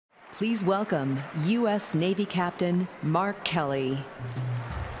Please welcome U.S. Navy Captain Mark Kelly.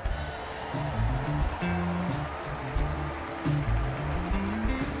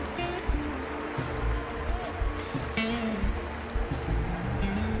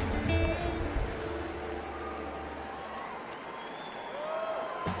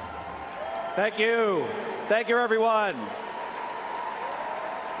 Thank you. Thank you, everyone.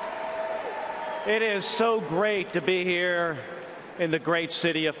 It is so great to be here in the great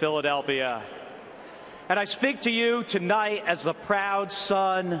city of Philadelphia. And I speak to you tonight as the proud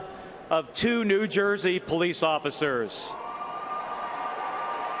son of 2 New Jersey police officers.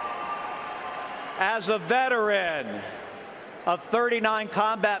 As a veteran of 39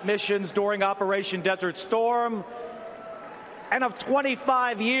 combat missions during Operation Desert Storm, and of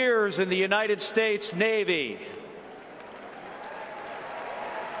 25 years in the United States Navy.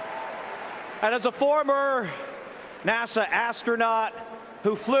 And as a former NASA astronaut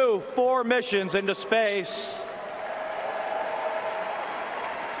who flew 4 missions into space,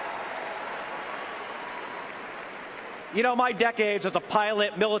 you know, my decades as a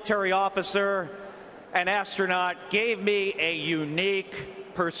pilot, military officer, and astronaut gave me a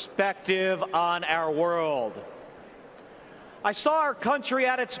unique perspective on our world. I saw our country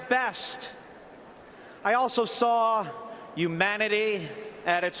at its best. I also saw humanity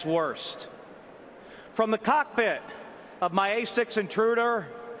at its worst. From the cockpit of my A-6 Intruder,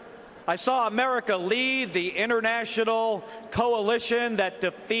 I saw America lead the international coalition that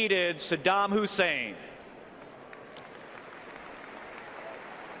defeated Saddam Hussein.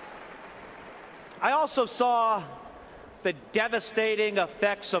 I also saw the devastating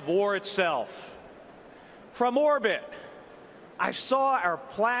effects of war itself. From orbit, I saw our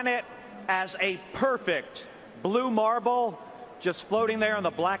planet as a perfect blue marble just floating there in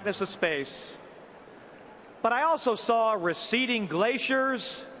the blackness of space. But I also saw receding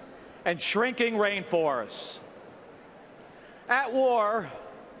glaciers and shrinking rainforests. At war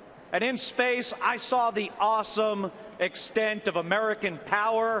and in space, I saw the awesome extent of American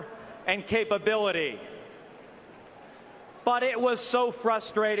power and capability. But it was so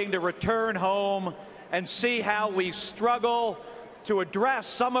frustrating to return home and see how we struggle to address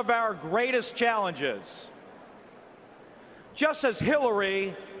some of our greatest challenges. Just as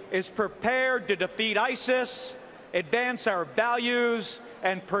Hillary is prepared to defeat ISIS, advance our values,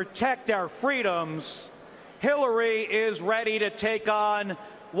 and protect our freedoms, Hillary is ready to take on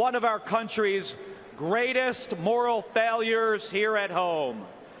one of our country's greatest moral failures here at home,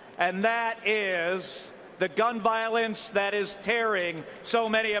 and that is the gun violence that is tearing so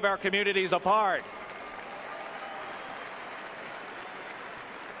many of our communities apart.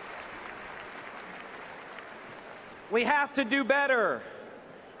 We have to do better,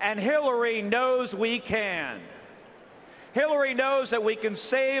 and Hillary knows we can. Hillary knows that we can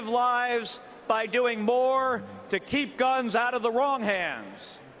save lives by doing more to keep guns out of the wrong hands.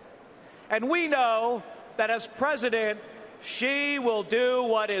 And we know that as president, she will do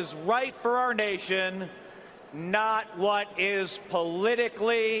what is right for our nation, not what is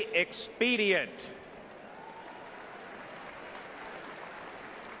politically expedient.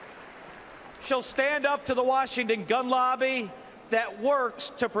 She'll stand up to the Washington gun lobby that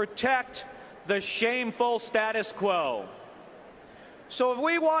works to protect the shameful status quo. So if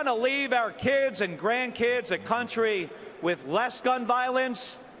we want to leave our kids and grandkids a country with less gun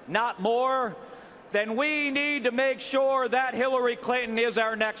violence, not more, then we need to make sure that Hillary Clinton is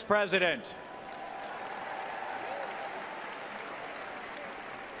our next president.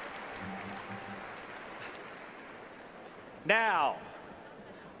 Now,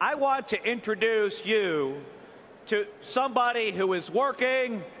 I want to introduce you to somebody who is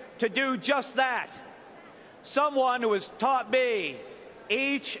working to do just that. Someone who has taught me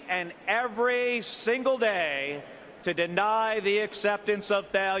each and every single day to deny the acceptance of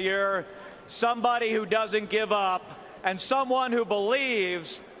failure, somebody who doesn't give up, and someone who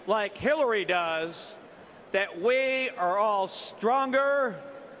believes, like Hillary does, that we are all stronger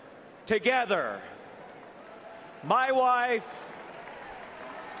together. My wife,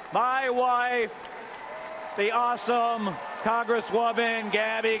 the awesome Congresswoman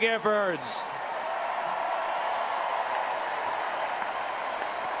Gabby Giffords.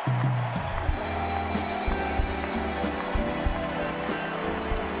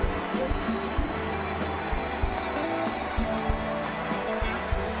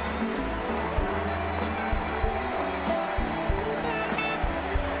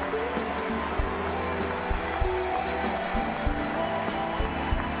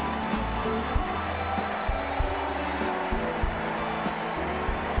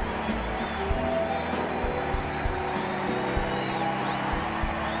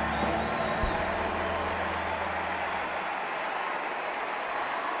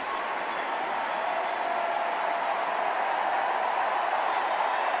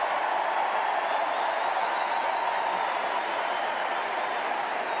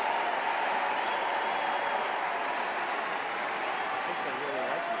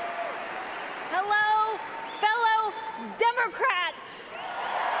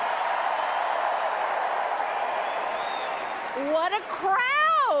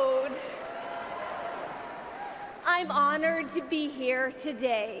 I'm honored to be here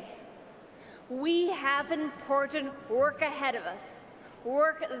today. We have important work ahead of us,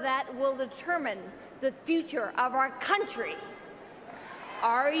 work that will determine the future of our country.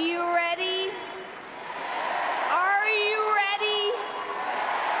 Are you ready? Are you ready?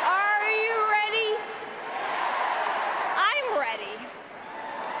 Are you ready? I'm ready.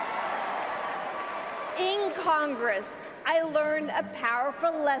 In Congress, I learned a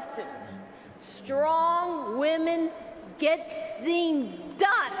powerful lesson. Strong women get things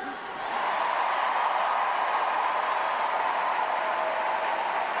done.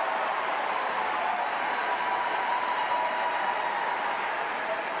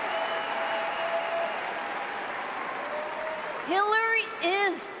 Hillary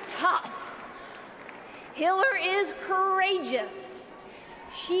is tough. Hillary is courageous.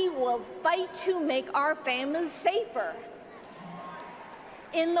 She will fight to make our families safer.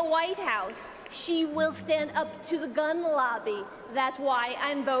 In the White House, she will stand up to the gun lobby. That's why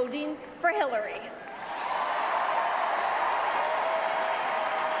I'm voting for Hillary.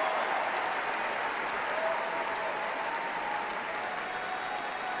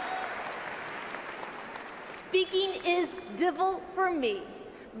 Speaking is difficult for me,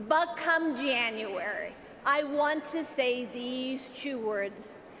 but come January, I want to say these two words,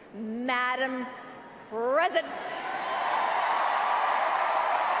 Madam President.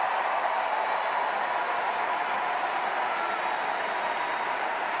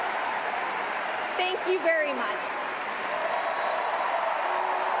 Thank you very much.